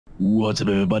What's up,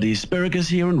 everybody? Sparrowcus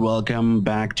here, and welcome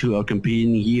back to our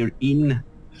campaign here in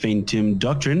Phantom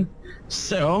Doctrine.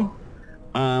 So,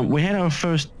 we had our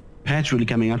first patch really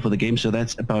coming out for the game, so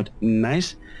that's about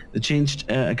nice. They changed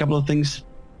a couple of things,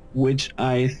 which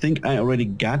I think I already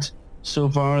got so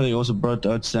far. They also brought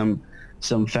out some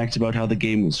facts about how the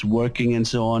game is working and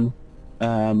so on.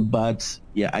 But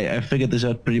yeah, I figured this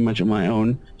out pretty much on my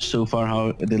own so far,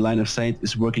 how the line of sight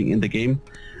is working in the game,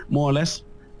 more or less.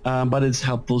 But it's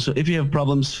helpful. So if you have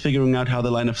problems figuring out how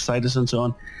the line of sight is and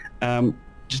so on,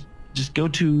 just go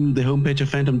to the homepage of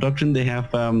Phantom Doctrine. They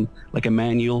have like a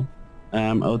manual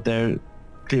out there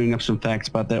clearing up some facts,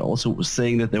 but they're also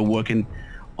saying that they're working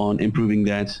on improving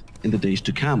that in the days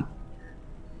to come.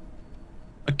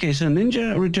 Okay, so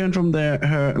Ninja returned from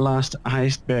her last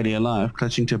heist barely alive,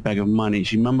 clutching to a bag of money.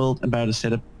 She mumbled about a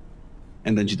setup,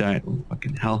 and then she died. Oh,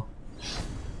 fucking hell.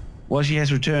 Well, she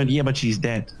has returned, yeah, but she's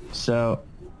dead. So,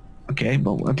 okay,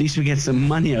 well, at least we get some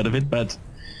money out of it, but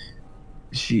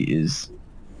she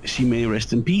may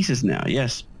rest in pieces now,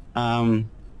 yes. So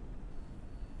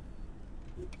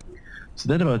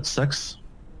that about sucks.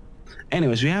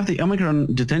 Anyways, we have the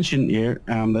Omicron detention here,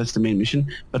 that's the main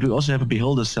mission, but we also have a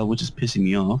beholder cell, which is pissing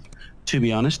me off, to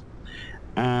be honest.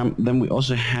 Then we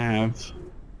also have...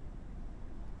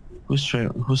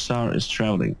 Hussar is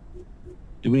traveling.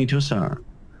 Do we need Hussar?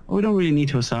 Oh, we don't really need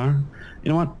Hussar. You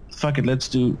know what? Fuck it, let's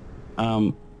do...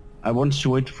 I want to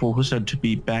wait for Hussar to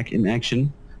be back in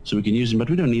action, so we can use him, but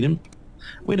we don't need him.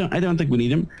 I don't think we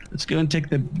need him. Let's go and take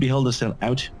the beholder cell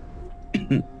out.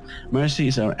 Mercy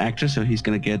is our actor, so he's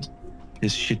gonna get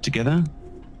his shit together.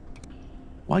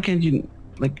 Why can't you,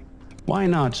 like, why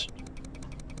not?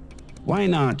 Why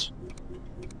not?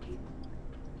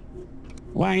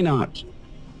 Why not?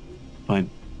 Fine.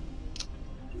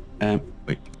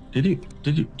 Wait, did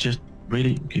you just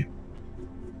really? Okay.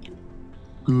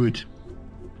 Good.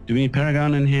 Do we need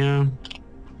Paragon in here?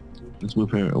 Let's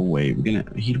move her away. We're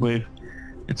gonna heat wave.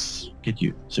 Let's get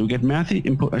you. So we get Matthew.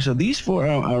 So these four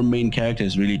are our main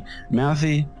characters, really.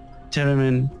 Matthew,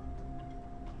 Terramin,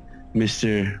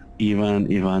 Mr.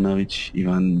 Ivanov.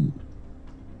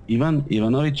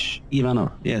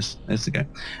 Yes, that's the guy.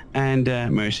 And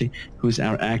Mercy, who's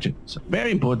our actor. So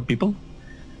very important people.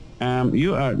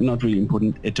 You are not really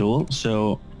important at all.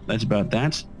 So that's about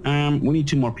that. We need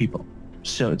 2 more people.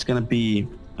 So it's gonna be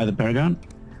either Paragon,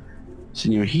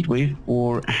 Senior Heatwave,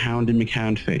 or Houndy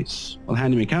McHoundface. Well,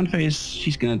 Houndy McHoundface,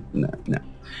 she's gonna...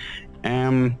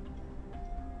 No.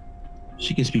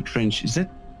 She can speak French. Is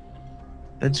that...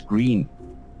 That's green.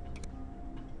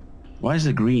 Why is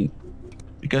it green?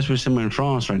 Because we're somewhere in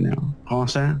France right now.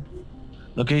 Français.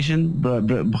 Location,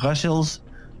 Brussels,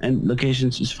 and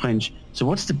locations is French. So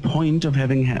what's the point of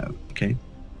having her? Okay.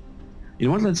 You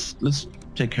know what? Let's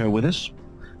take her with us.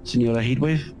 Senora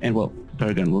Heatwave, and well,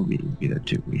 Paragon will be there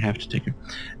too. We have to take her.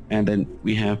 And then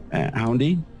we have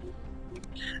Houndy.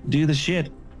 Do the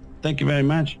shit. Thank you very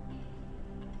much.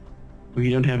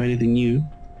 We don't have anything new,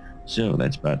 so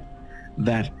that's about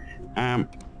that.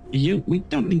 We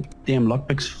don't need damn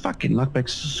lockpicks. Fucking lockpicks.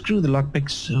 Screw the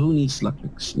lockpicks. Who needs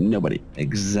lockpicks? Nobody.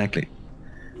 Exactly.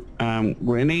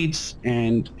 Grenades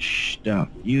and stuff.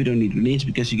 You don't need grenades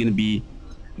because you're gonna be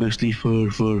mostly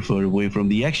far away from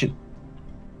the action.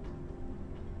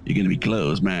 You're gonna be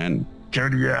close, man.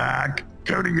 Kodiak!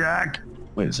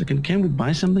 Wait a second, can we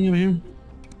buy something over here?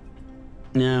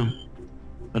 No,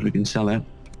 but we can sell that.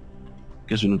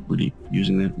 Guess we're not really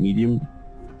using that medium.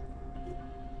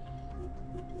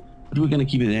 But we're gonna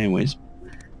keep it anyways.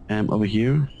 Over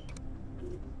here,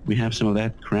 we have some of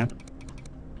that crap.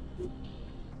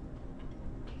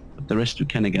 But the rest we're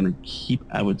kinda gonna keep,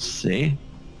 I would say.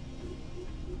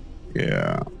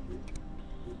 Yeah.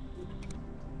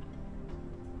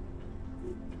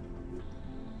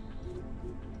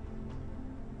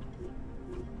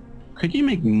 Could you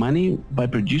make money by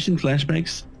producing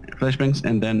flashbangs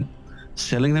and then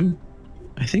selling them?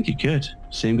 I think you could.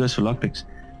 Same goes for lockpicks.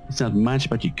 It's not much,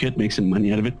 but you could make some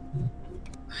money out of it.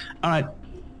 Alright,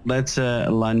 let's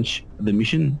launch the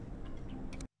mission.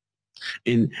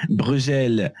 In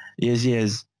Brussels,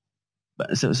 yes.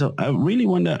 So I really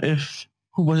wonder if...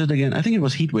 Who was it again? I think it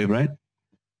was Heatwave, right?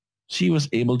 She was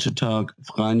able to talk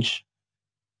French.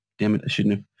 Damn it, I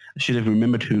should have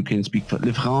remembered who can speak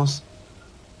Le France.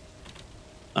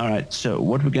 All right, so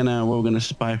what we're gonna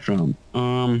spy from?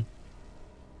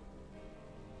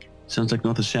 Sounds like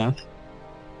north or south.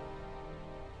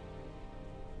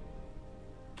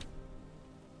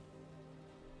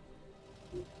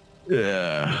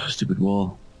 Stupid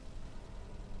wall.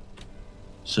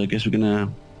 So I guess we're gonna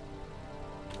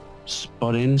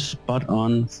spot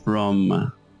on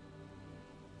from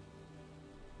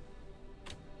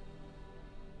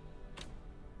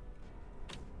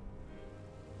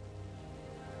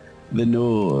The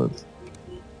north.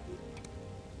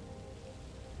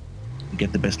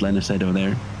 Get the best line of sight over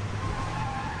there.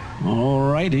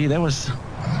 Alrighty, that was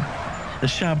a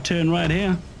sharp turn right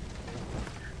here.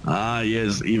 Ah,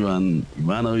 yes,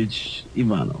 Ivanovich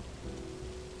Ivanov.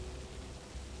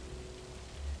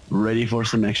 Ready for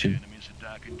some action. Enemies are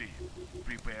dark indeed.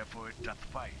 Prepare for a tough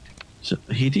fight. So,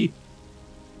 Hiti?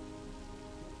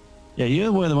 Yeah,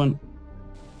 you were the one.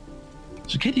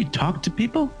 So can you talk to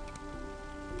people?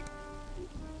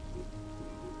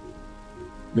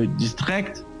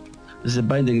 Distract. This is a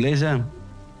binding laser.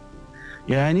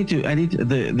 Yeah, I need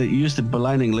to use the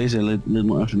blinding laser a little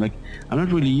more often. Like, I'm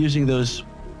not really using those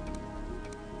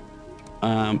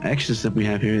actions that we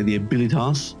have here, the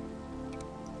abilities.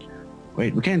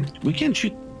 Wait, we can't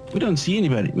shoot. We don't see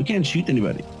anybody. We can't shoot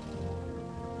anybody.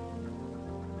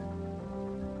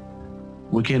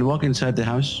 We can walk inside the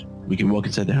house. We can walk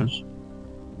inside the house.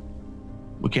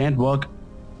 We can't walk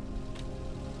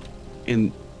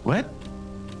in... What?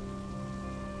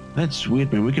 That's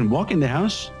weird, man. We can walk in the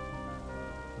house,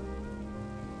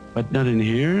 but not in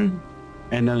here,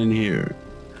 and not in here.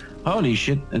 Holy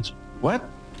shit, that's... What?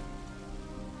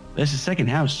 There's a second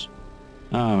house.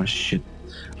 Oh, shit.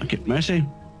 Okay, Mercy.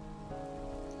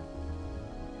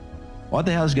 What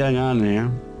the hell's going on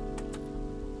here?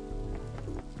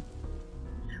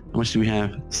 How much do we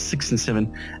have? 6 and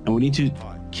 7. And we need to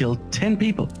kill 10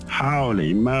 people.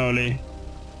 Holy moly.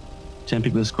 10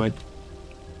 people is quite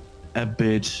a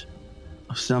bit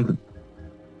of something.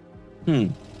 The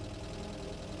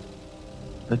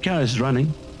car is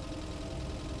running.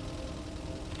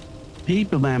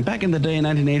 People, man, back in the day in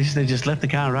 1980s, they just left the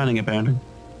car running, apparently.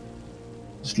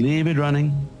 Just leave it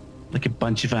running like a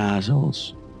bunch of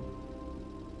assholes.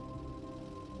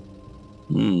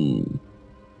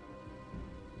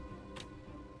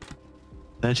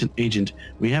 That's an agent.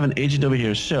 We have an agent over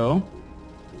here, so...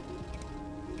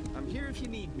 I'm here if you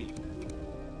need me.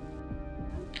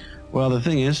 Well, the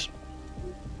thing is...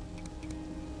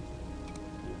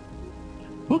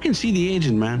 Who can see the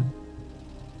agent, man?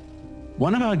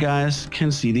 One of our guys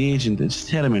can see the agent. It's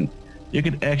Telemann. You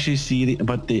could actually see the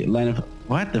line of...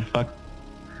 What the fuck?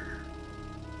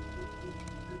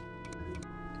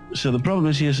 So the problem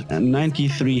is he has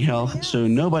 93 health, so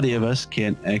nobody of us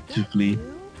can actively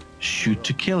shoot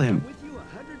to kill him. With you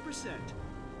 100%.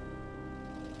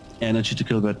 Yeah, not shoot to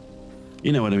kill, but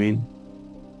you know what I mean.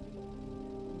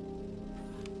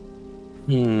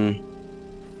 You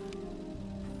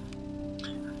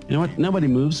know what? Nobody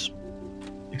moves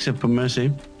except for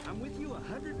Mercy. I'm with you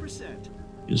 100%.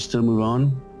 You still move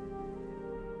on.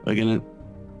 What are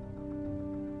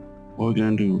we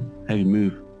gonna do? Have you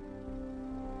move?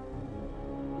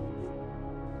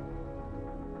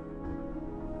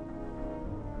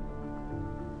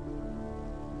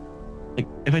 Like,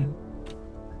 if I...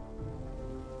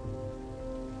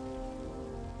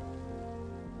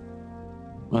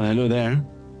 Well, hello there.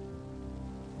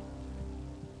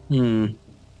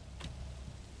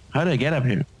 How do I get up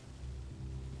here?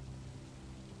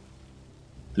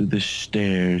 Through the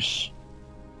stairs.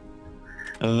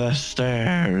 The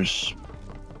stairs.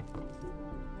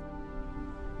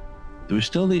 Do we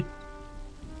still need...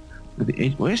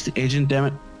 Where's the agent, damn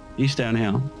it? He's down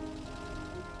here.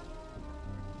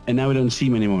 And now we don't see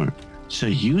him anymore. So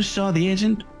you saw the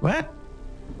agent? What?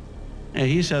 Yeah,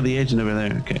 he saw the agent over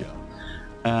there. Okay.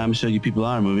 So you people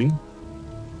are moving.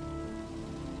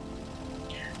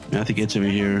 Matthew gets over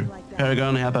here.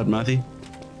 Paragon, help out Matthew.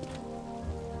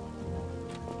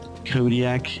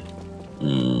 Kodiak.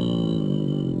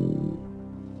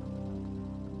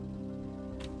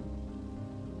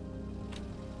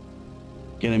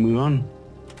 Can I move on?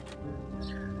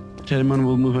 Telemann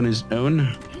will move on his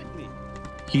own.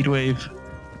 Heatwave.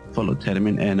 Follow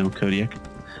Telemann and no Kodiak.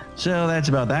 So that's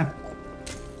about that.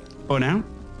 For now.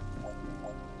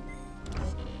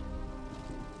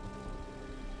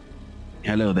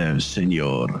 Hello there,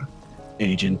 senor.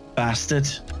 Agent bastard.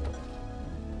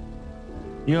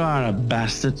 You are a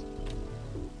bastard.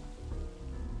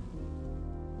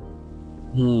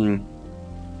 We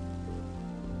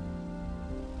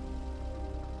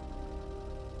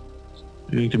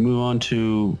need to move on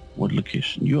to what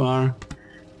location? You are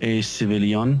a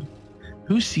civilian.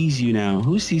 Who sees you now?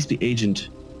 Who sees the agent?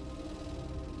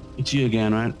 It's you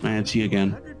again, right? It's you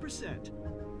again. 100%.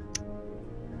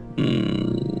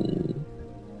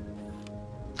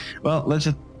 Well, let's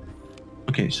just...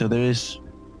 Okay, so there is...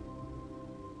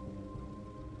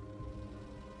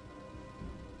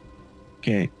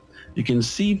 Okay, you can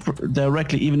see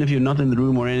directly, even if you're not in the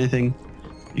room or anything.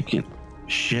 You can...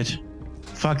 Shit.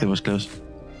 Fuck, that was close.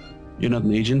 You're not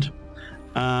an agent.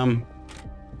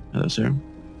 Hello, sir.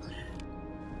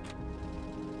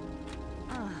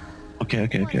 Okay.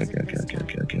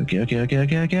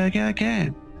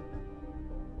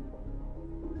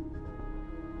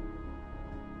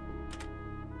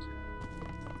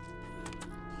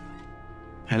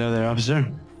 Hello there, officer.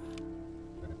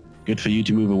 Good for you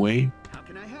to move away. How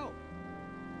can I help?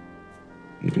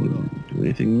 You can do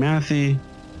anything mathy.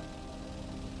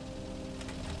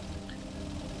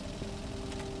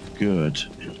 Good.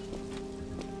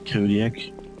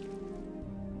 Kodiak.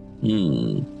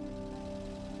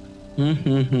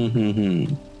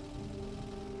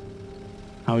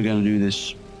 How are we gonna do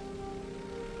this?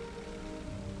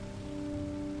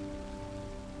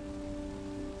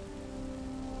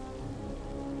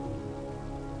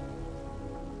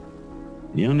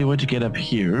 The only way to get up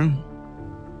here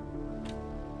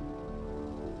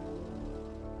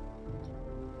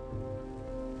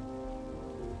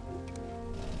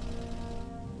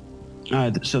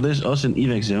so there's also an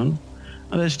evac zone.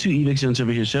 Oh, there's 2 evac zones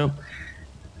over here. So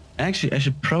actually I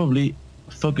should probably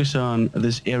focus on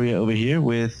this area over here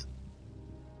with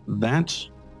that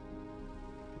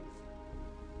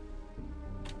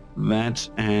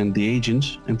and the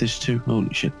agent and this too.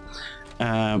 Holy shit.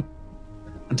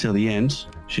 Until the end.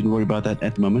 Shouldn't worry about that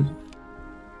at the moment.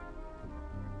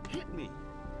 Hit me.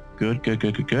 Good.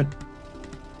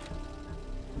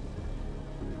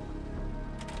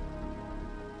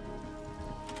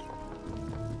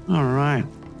 All right.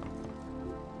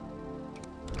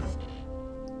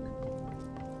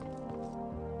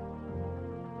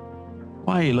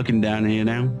 Why are you looking down here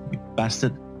now, you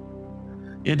bastard?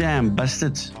 You damn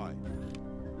bastard.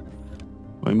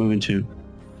 Where are you moving to?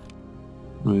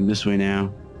 Moving this way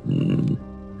now.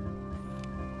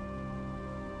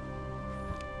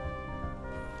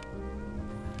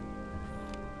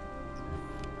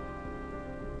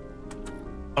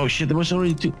 Oh shit, there was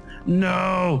already 2.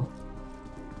 No!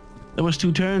 There was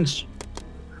 2 turns.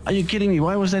 Are you kidding me?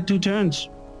 Why was that 2 turns?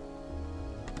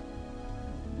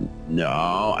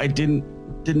 No, I didn't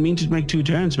mean to make 2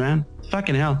 turns, man.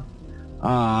 Fucking hell.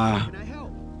 How can I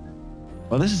help?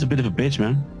 Well, this is a bit of a bitch,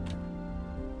 man.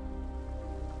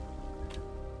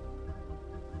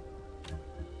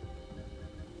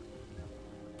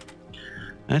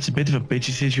 That's a bit of a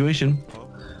bitchy situation.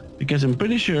 Because I'm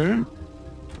pretty sure...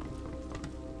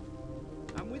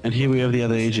 And here we have the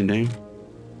other agent, eh?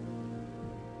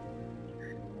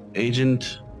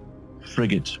 Agent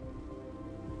Frigate.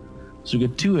 So we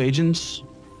got 2 agents.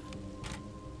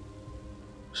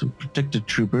 Some protected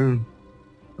trooper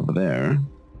over there.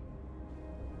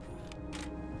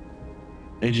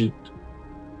 Agent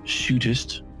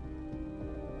Shootist.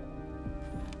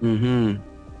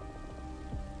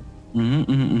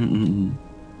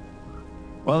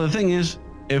 Well, the thing is,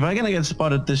 if I'm gonna get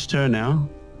spotted this turn now,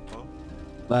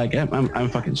 like I'm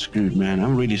fucking screwed, man.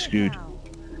 I'm really screwed.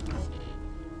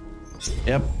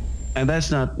 Yep, and that's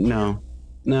not no.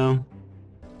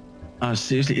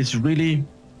 Seriously, it's really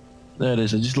there. It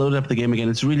is. I just loaded up the game again.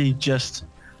 It's really just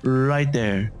right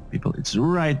there, people. It's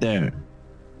right there.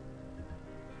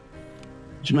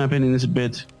 Which, in my opinion, is a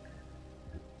bit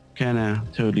kind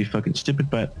of totally fucking stupid,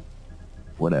 but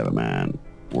whatever, man.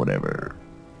 Whatever.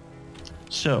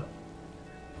 So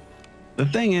the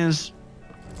thing is,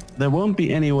 there won't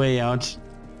be any way out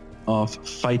of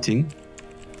fighting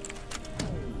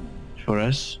for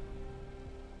us.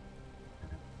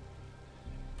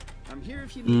 I'm here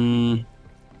if you need me.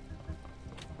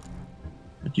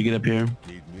 Did you get up here?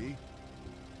 Need me?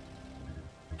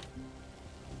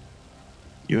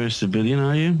 You're a civilian,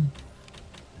 are you?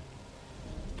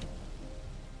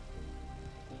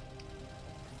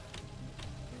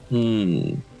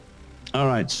 All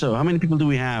right, so how many people do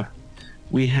we have?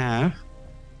 We have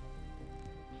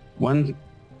 1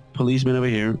 policeman over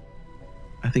here.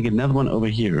 I think another one over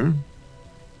here.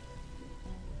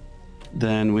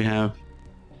 Then we have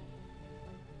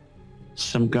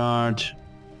some guard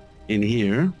in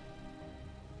here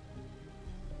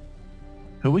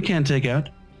who we can't take out.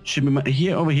 Should be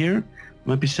here. Over here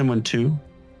might be someone too.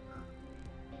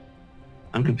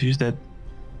 I'm confused that...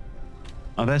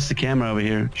 Oh, that's the camera over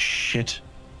here. Shit.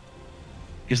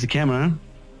 Because the camera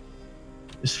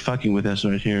is fucking with us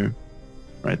right here.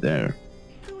 Right there.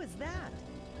 Who is that?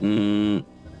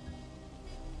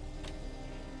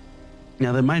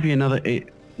 Now there might be another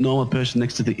normal person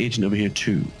next to the agent over here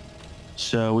too.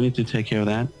 So we need to take care of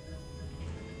that.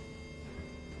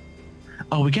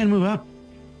 Oh, we can't move up.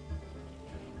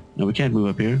 No, we can't move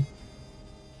up here.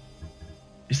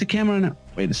 Is the camera now?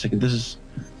 Wait a second. This is...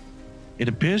 It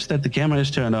appears that the camera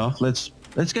is turned off. Let's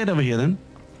get over here then.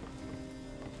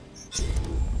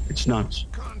 It's not.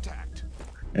 Contact.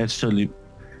 That's totally...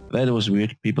 That was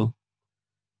weird, people.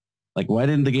 Like, why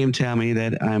didn't the game tell me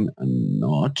that I'm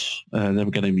not never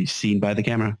gonna be seen by the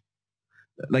camera?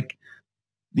 Like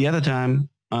the other time,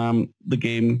 the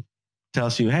game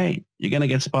tells you, hey, you're gonna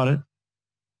get spotted.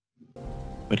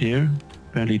 But here,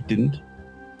 apparently it didn't.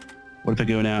 What if I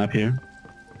go now up here?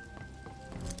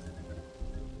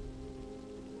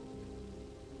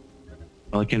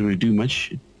 Well, I can't really do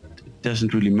much. It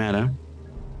doesn't really matter.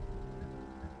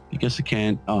 Because I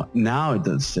can't... Oh, now it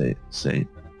does say.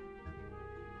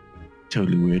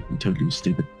 Totally weird and totally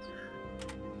stupid.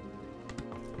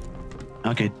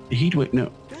 Okay, heat wave.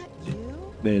 No.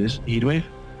 There it is. Heat wave.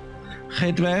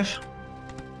 Heat wave.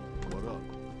 What up?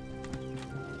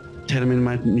 Telemin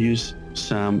might use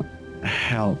some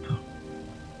help.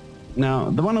 Now,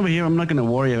 the one over here, I'm not going to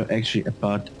worry actually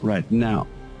about right now.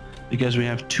 Because we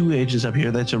have 2 agents up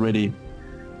here. That's already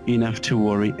enough to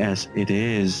worry as it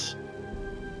is.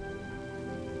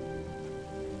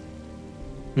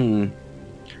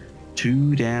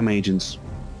 2 damn agents.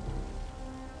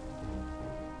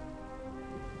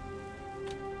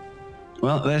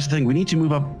 Well, that's the thing. We need to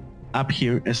move up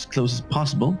here as close as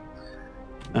possible.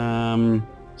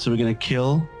 So we're gonna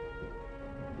kill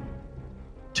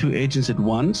 2 agents at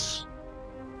once.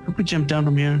 Could we jump down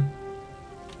from here?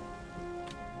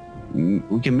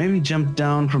 We can maybe jump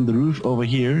down from the roof over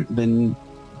here, then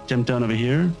jump down over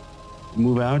here,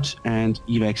 move out, and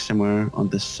evac somewhere on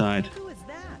this side. Who is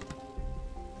that?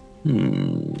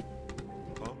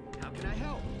 Well, How can I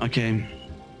help? Okay.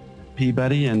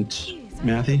 Peabody and Jeez, I thought it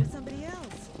Matthew. was somebody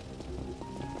else.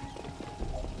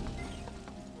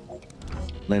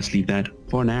 Let's leave that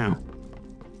for now.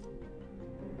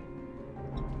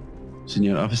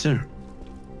 Senior officer.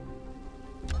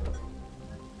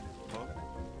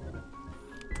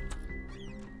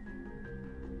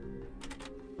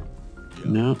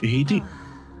 well, No, he did.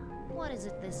 What is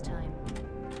it this time?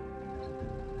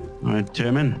 Alright,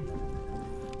 Chairman.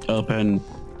 Open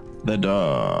the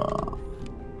door.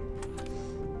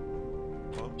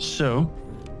 So,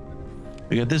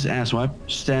 we got this asswipe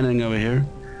standing over here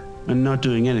and not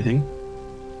doing anything.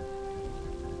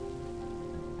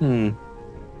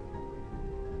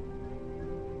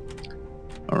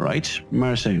 Alright,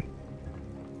 Mercy.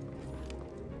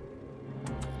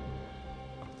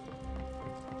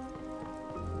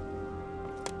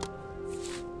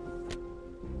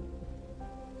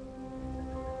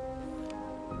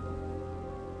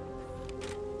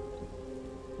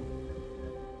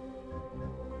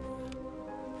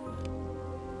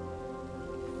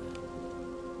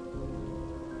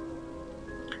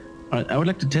 Alright, I would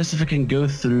like to test if I can go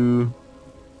through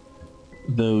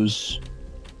those,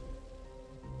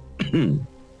 you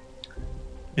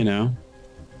know,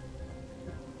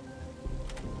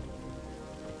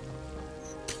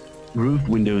 roof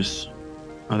windows.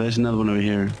 Oh, there's another one over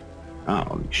here.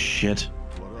 Oh, shit.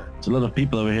 what up? There's a lot of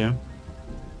people over here.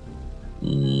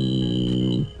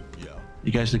 Yeah.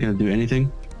 You guys not gonna do anything?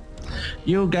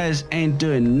 You guys ain't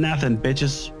doing nothing,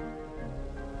 bitches.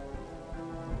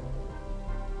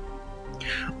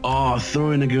 Oh,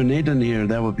 throwing a grenade in here.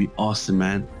 That would be awesome,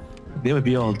 man. They would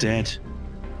be all dead.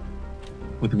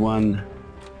 With one.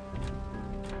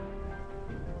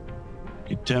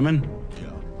 Determine?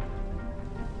 Yeah.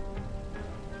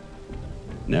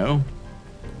 No.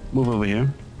 Move over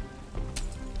here.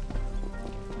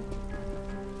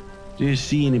 Do you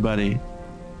see anybody?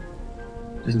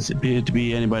 Doesn't appear to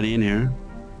be anybody in here.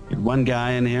 Get one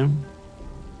guy in here.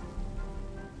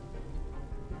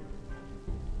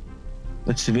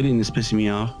 That civilian is pissing me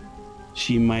off.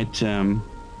 She might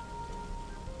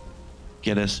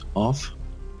get us off.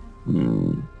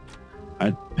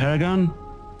 Alright, Paragon,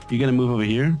 you're gonna move over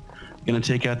here. You're gonna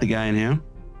take out the guy in here.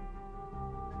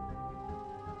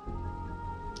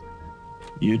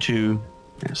 You two,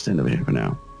 yeah, stand over here for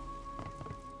now.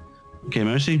 Okay,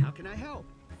 Mercy. How can I help?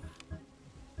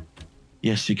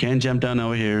 Yes, you can jump down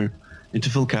over here into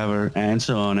full cover and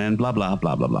so on and blah blah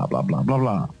blah blah blah blah blah blah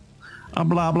blah.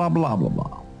 Blah blah blah blah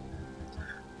blah.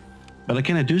 But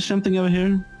can I do something over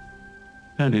here?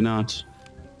 Apparently not.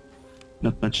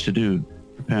 Not much to do,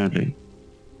 apparently.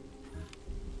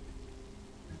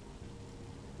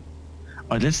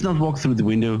 Alright, let's not walk through the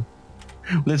window.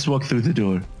 Let's walk through the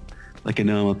door. Like a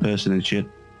normal person and shit.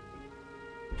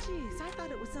 Jeez, I thought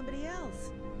it was somebody else.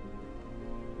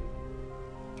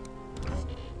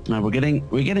 Now we're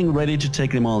getting ready to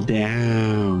take them all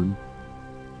down.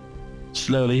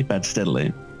 Slowly but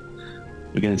steadily.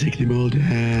 We're gonna take them all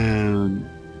down.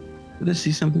 Did I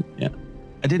see something? Yeah.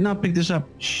 I did not pick this up.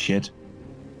 Shit.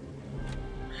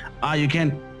 Ah, you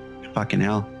can't. Fucking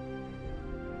hell.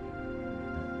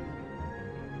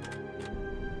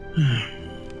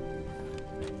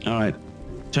 Alright.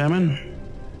 Chairman,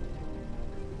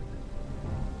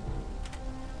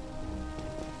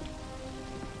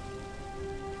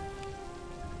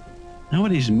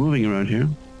 Nobody's moving around here.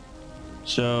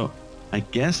 So I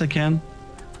guess I can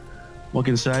walk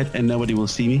inside and nobody will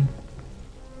see me.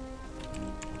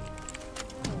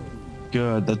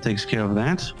 Good, that takes care of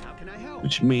that. How can I help?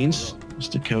 Which means,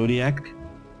 Mr. Kodiak,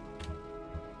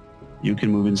 you can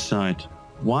move inside.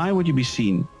 Why would you be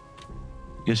seen?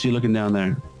 Guess you're looking down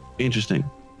there. Interesting.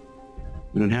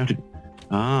 We don't have to...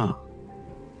 Ah.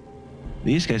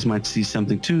 These guys might see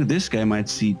something too. This guy might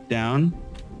see down.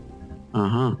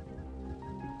 Uh-huh.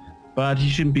 But you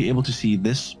shouldn't be able to see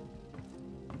this.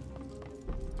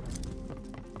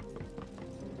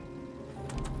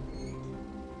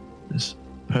 This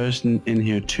person in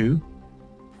here too.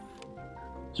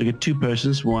 So we get two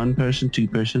persons, one person, two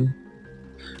person.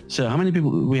 So how many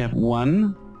people we have?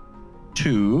 1,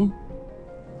 2,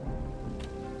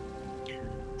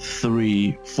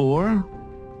 3, 4.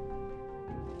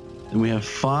 Then we have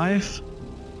 5,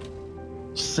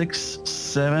 6,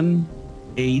 7,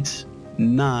 8,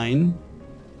 9,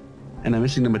 and I'm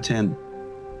missing number 10.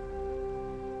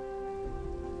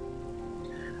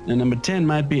 And number 10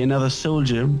 might be another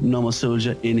soldier, normal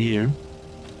soldier in here,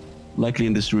 likely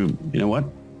in this room. You know what?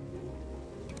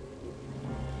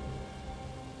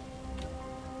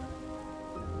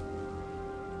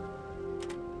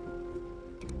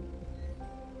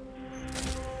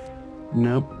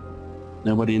 Nope.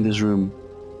 Nobody in this room.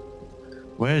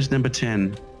 Where is number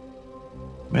 10?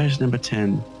 Where's number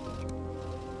 10?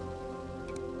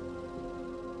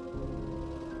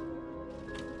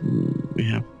 We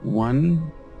have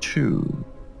 1, 2.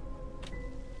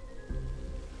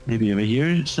 Maybe over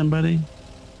here, somebody?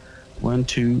 1,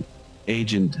 2,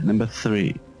 agent, number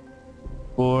 3.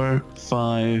 4,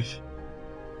 5.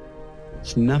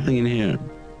 There's nothing in here.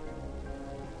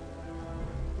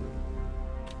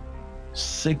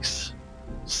 6,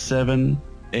 7,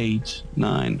 8,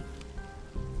 9.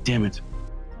 Damn it.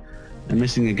 I'm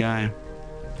missing a guy.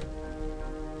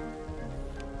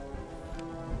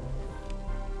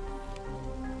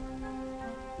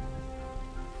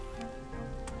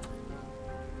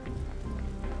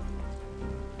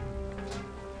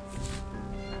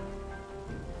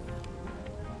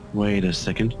 Wait a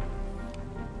second.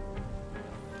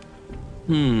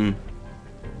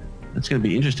 That's gonna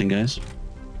be interesting, guys.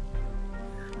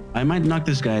 I might knock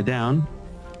this guy down.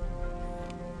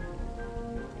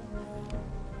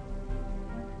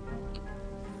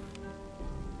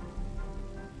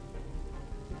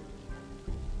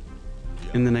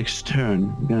 In the next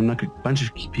turn. I'm gonna knock a bunch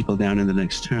of people down in the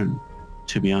next turn,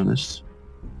 to be honest.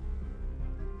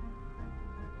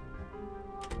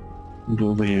 Go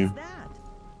over here. What's that?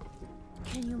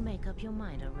 Can you make up your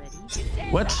mind already?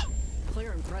 What?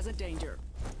 Clear and present danger.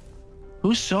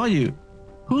 Who saw you?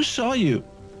 Who saw you?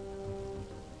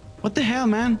 What the hell,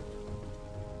 man?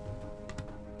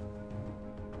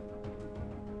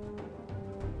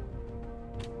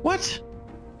 What?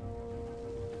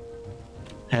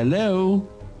 Hello?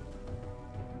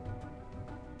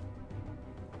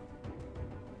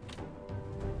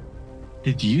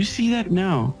 Did you see that?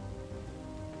 No.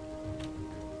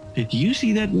 Did you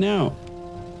see that? No.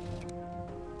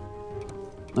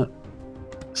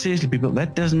 Seriously, people,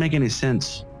 that doesn't make any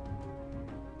sense.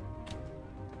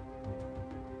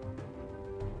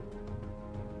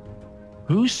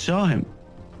 Who saw him?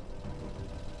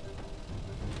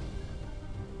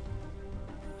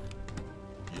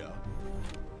 Yeah.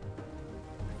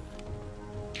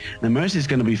 Now Mercy's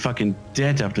gonna be fucking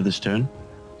dead after this turn,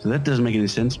 so that doesn't make any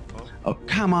sense. Oh,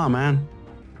 come on, man.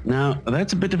 Now,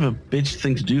 that's a bit of a bitch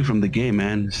thing to do from the game,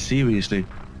 man. Seriously.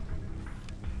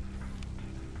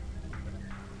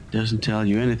 Doesn't tell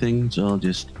you anything, it's all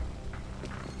just...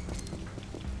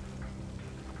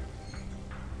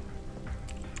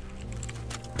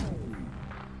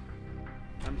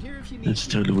 I'm here if you need That's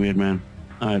me. totally weird, man.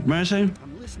 Alright, Mercy?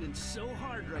 I'm listening so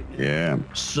hard right now. Yeah,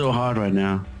 so hard right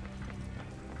now.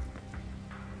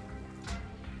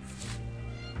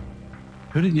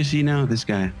 Who did you see now? This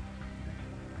guy.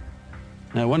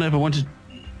 Now, I wonder if I want to...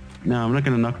 No, I'm not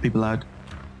going to knock people out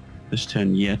this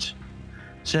turn yet.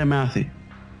 Sir Mouthy.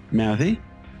 Mouthy?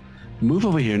 Move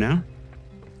over here now.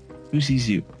 Who sees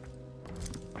you?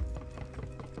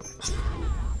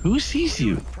 Who sees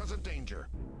you? Present danger.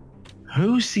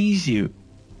 Who sees you?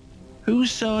 Who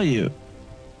saw you?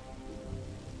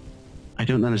 I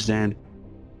don't understand.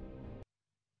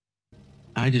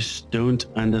 I just don't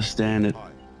understand it.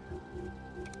 Hi.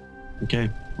 Okay,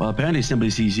 well apparently somebody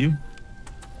sees you.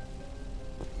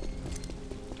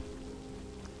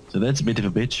 So that's a bit of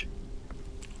a bitch.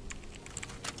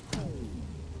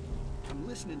 I'm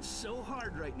listening so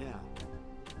hard right now.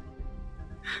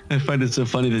 I find it so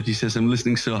funny that he says I'm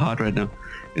listening so hard right now.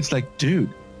 It's like, dude,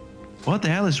 What the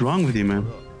hell is wrong with you, man?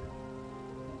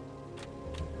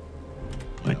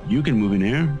 But you can move in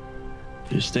here.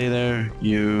 You stay there.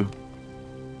 You.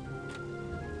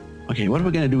 Okay, what are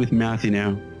we gonna do with Mouthy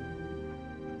now?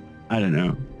 I don't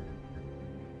know.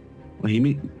 Well,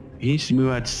 he needs to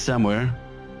move out somewhere.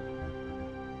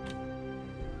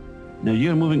 Now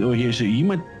you're moving over here, so you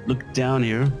might look down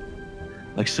here,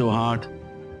 like so hard.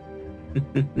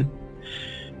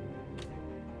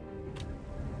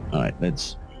 All right,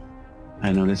 let's. I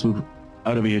don't know. Let's move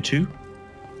out over here too.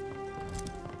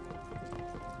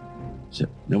 So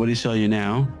nobody saw you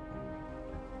now.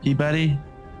 Hey, buddy.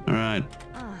 All right.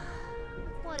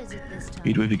 What is it this time?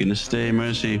 Heatwave, you're gonna stay.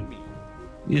 Mercy,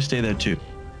 you stay there too.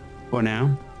 For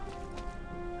now.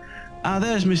 Ah,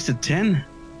 there's Mr. 10.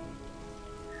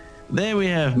 There we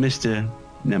have Mr.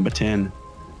 Number 10.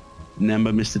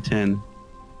 Mr. 10.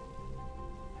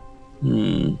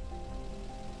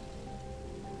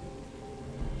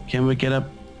 Can we get up?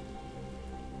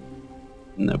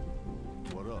 Nope.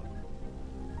 What up?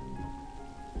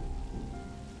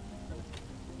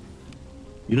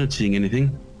 You're not seeing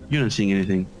anything. You're not seeing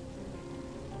anything.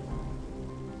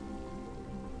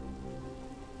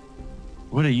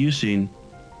 What are you seeing?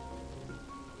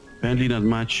 Apparently not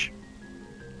much.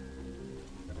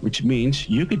 Which means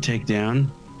you could take down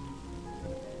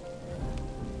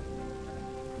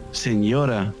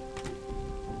Senora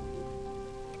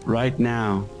right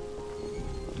now.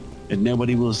 And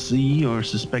nobody will see or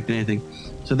suspect anything.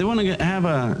 So they want to have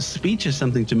a speech or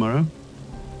something tomorrow.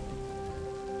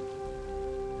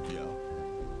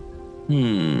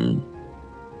 Yeah.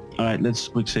 Alright, let's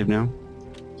quick save now.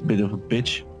 It's a bit of a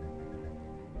bitch.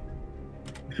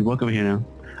 If you walk over here now.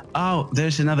 Oh,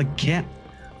 there's another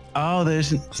Oh,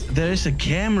 there's a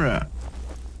camera.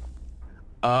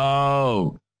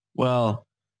 Oh, well,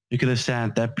 you could have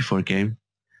said that before game.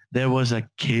 There was a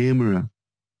camera.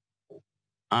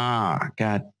 Ah,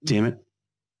 god damn it.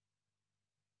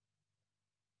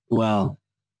 Well,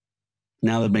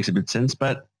 now that makes a bit sense,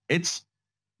 but it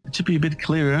should be a bit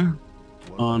clearer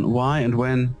on why and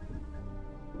when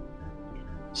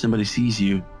somebody sees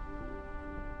you.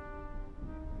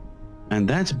 And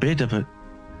that's a bit of a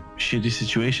shitty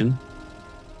situation.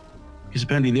 Because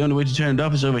apparently the only way to turn it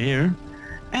off is over here.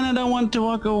 And I don't want to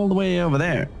walk all the way over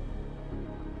there.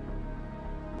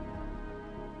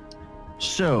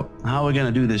 So, how are we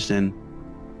gonna do this then?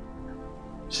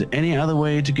 Is there any other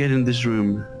way to get in this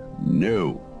room?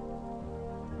 No.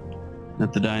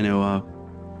 Not that I know of.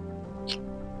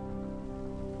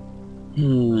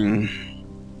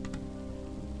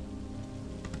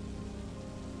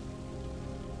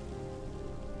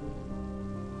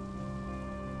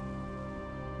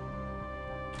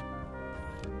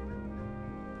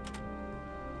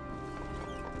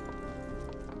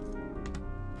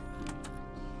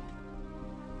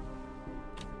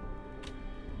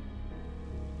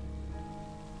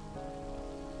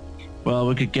 Well,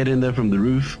 we could get in there from the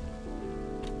roof.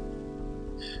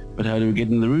 But how do we get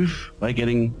in the roof? By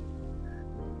getting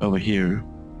over here.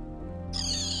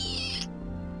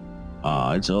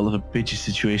 Ah, it's all of a bitchy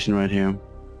situation right here.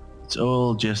 It's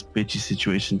all just bitchy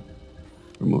situation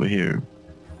from over here.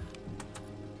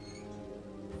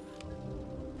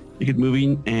 You could move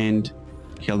in and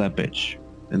kill that bitch.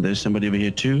 And there's somebody over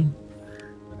here too.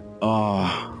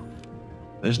 Oh,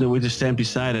 there's no way to stand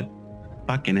beside it.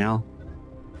 Fucking hell.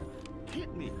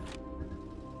 Hit me.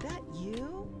 That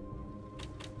you?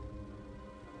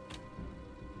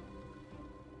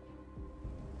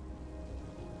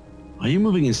 Are you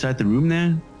moving inside the room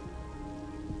there?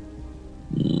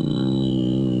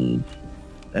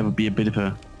 That would be a bit of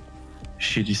a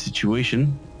shitty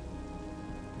situation.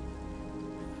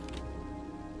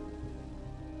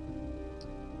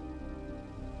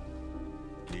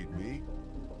 Need me?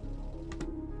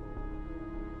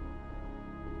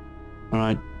 All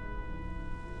right.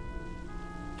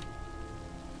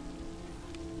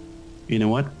 You know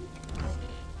what?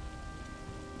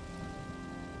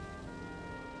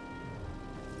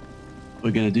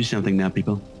 We're gonna do something now,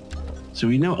 people. So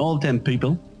we know all 10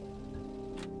 people.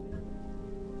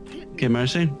 Okay,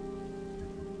 Mercy.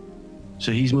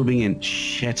 So he's moving in.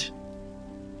 Shit.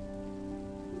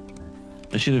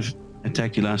 I should have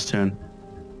attacked you last turn.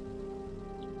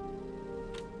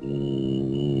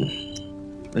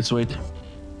 Let's wait.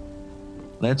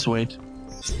 Let's wait.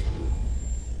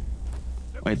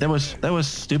 Wait, that was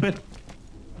stupid.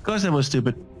 Of course that was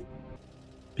stupid.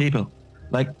 People,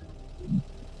 like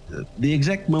the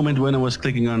exact moment when I was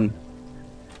clicking on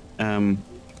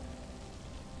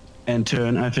and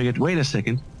turn, I figured, wait a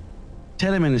second,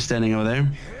 Telemann is standing over there,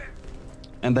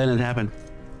 and then it happened.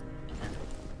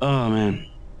 Oh man,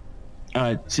 All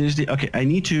right, seriously. Okay, I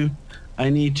need to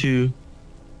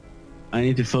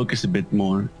focus a bit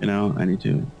more. You know, I need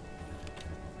to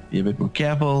be a bit more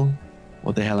careful.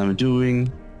 What the hell am I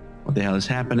doing? What the hell is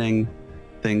happening?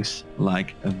 Things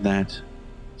like that.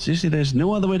 Seriously, there's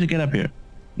no other way to get up here.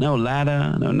 No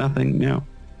ladder, no nothing, no.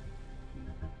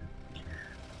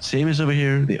 Same as over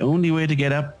here. The only way to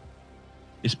get up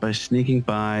is by sneaking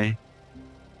by.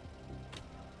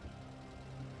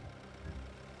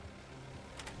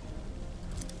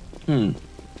 I'm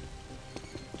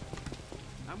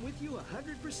with you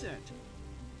 100%.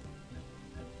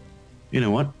 You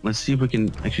know what? Let's see if we can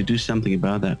actually do something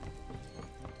about that.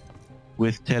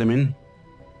 With Tetamin.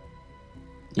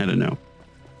 I don't know.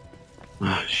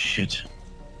 Ah, shit.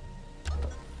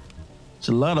 There's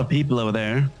a lot of people over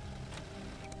there.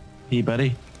 Hey,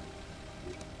 buddy.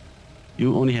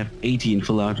 You only have 80 in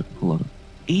full auto.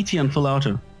 80 on full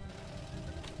auto.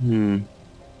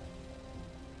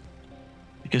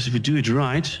 Because if you do it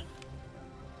right,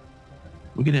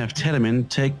 we're gonna have Tetamin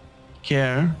take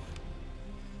care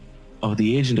of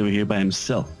the agent over here by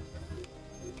himself.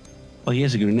 Well, he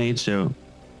has a grenade, so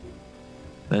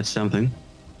that's something.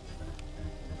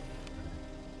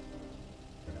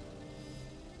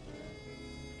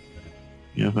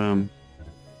 You have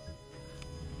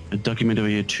a document over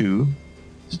here too.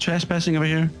 Is it trespassing over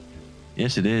here?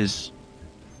 Yes, it is.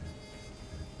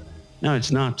 No,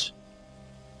 it's not.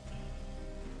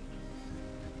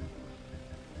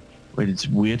 Wait, it's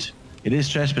weird. It is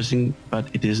trespassing,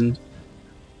 but it isn't.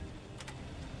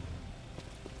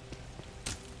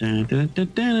 How can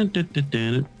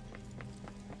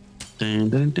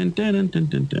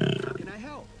I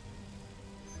help?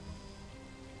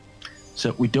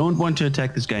 So we don't want to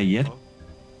attack this guy yet.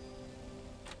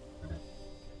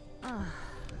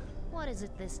 What is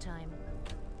it this time?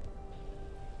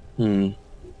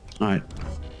 Alright.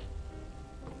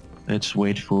 Let's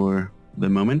wait for the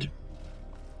moment.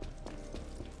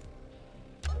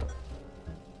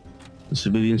 The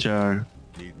civilians are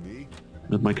Need me?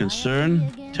 not my concern.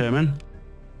 Termin.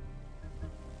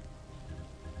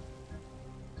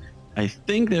 I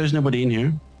think there's nobody in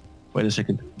here. Wait a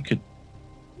second. You could...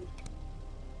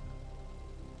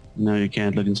 No, you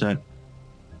can't look inside.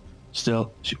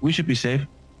 Still, we should be safe.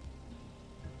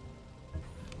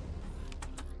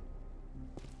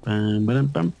 Or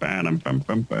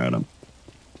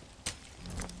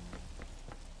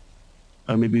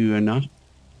maybe we are not.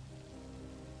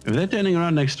 If they're turning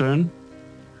around next turn,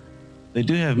 they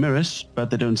do have mirrors, but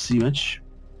they don't see much.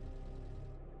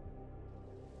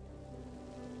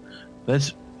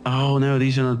 Let's... Oh no,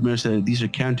 these are not mirrors, these are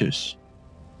counters.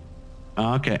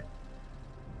 Okay.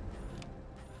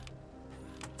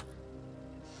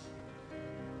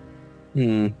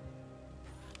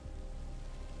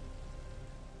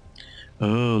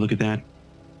 Oh, look at that.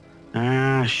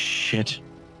 Ah, shit.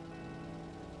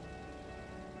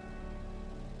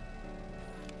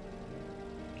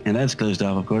 And that's closed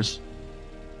off, of course.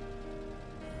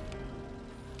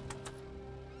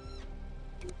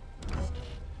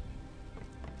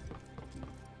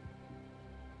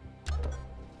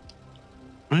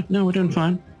 Right, no, we're doing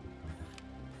fine.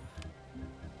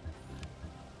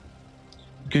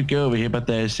 Could go over here, but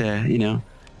there's, you know,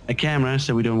 a camera,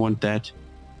 so we don't want that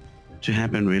to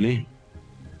happen, really.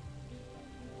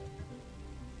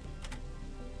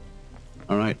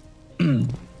 All right.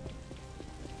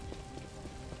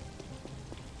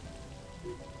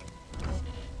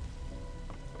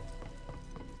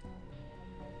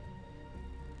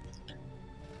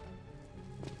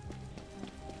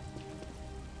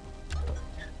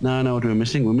 Now I know what we're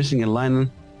missing. We're missing a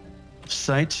line of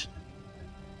sight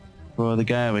for the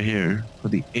guy over here, for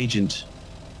the agent.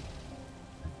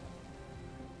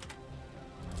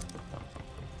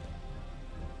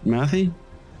 Mouthy?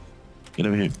 Get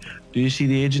over here. Do you see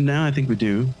the agent now? I think we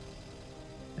do.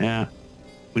 Yeah.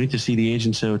 We need to see the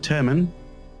agent so Termin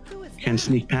can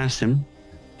sneak past him.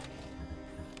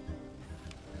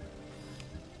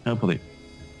 Hopefully.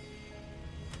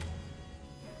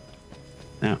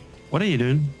 Now, what are you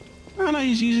doing? Oh no,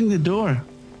 he's using the door.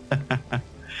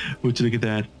 Would you look at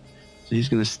that? So he's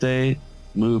gonna stay,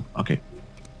 move. Okay.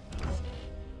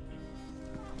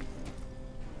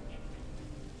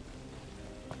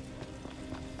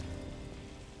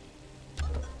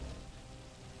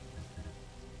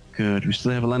 Good. We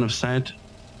still have a line of sight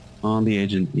on the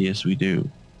agent. Yes, we do.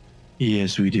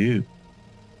 Yes, we do.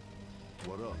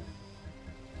 What up?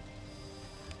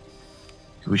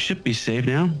 We should be safe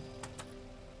now.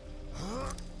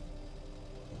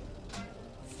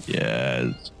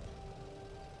 Yes.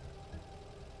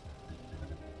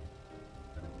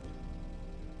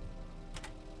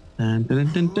 Dun,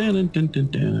 dun, dun, dun, dun, dun,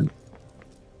 dun.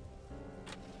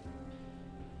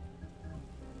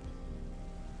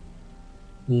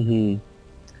 Mm-hmm.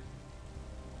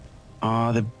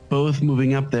 Ah, they're both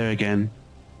moving up there again.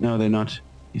 No, they're not.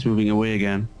 He's moving away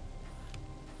again.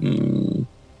 Hmm.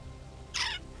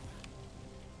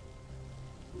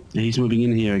 Yeah, he's moving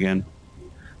in here again.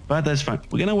 But that's fine.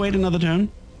 We're gonna wait another turn.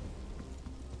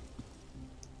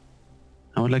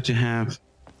 I would like to have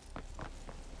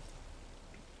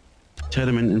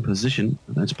Totemin in position,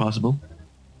 if that's possible.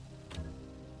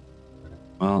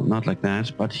 Well, not like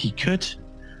that, but he could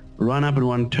run up in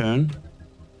one turn.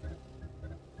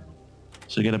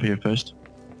 So get up here first.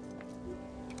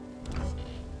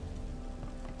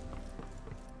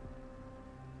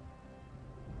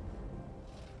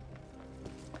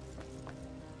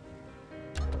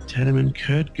 Totemin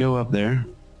could go up there.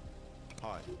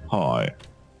 Hi. Hi.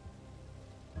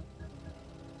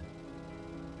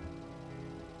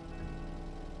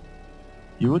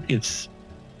 You would get...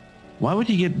 Why would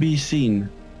he be seen?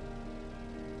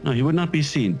 No, he would not be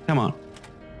seen. Come on.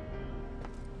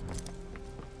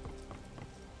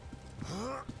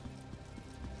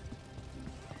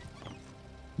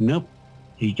 Nope.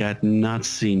 He got not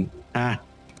seen. Ah.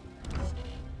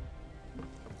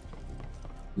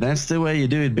 That's the way you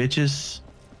do it, bitches.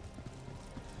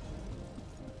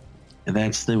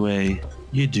 That's the way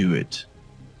you do it.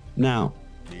 Now,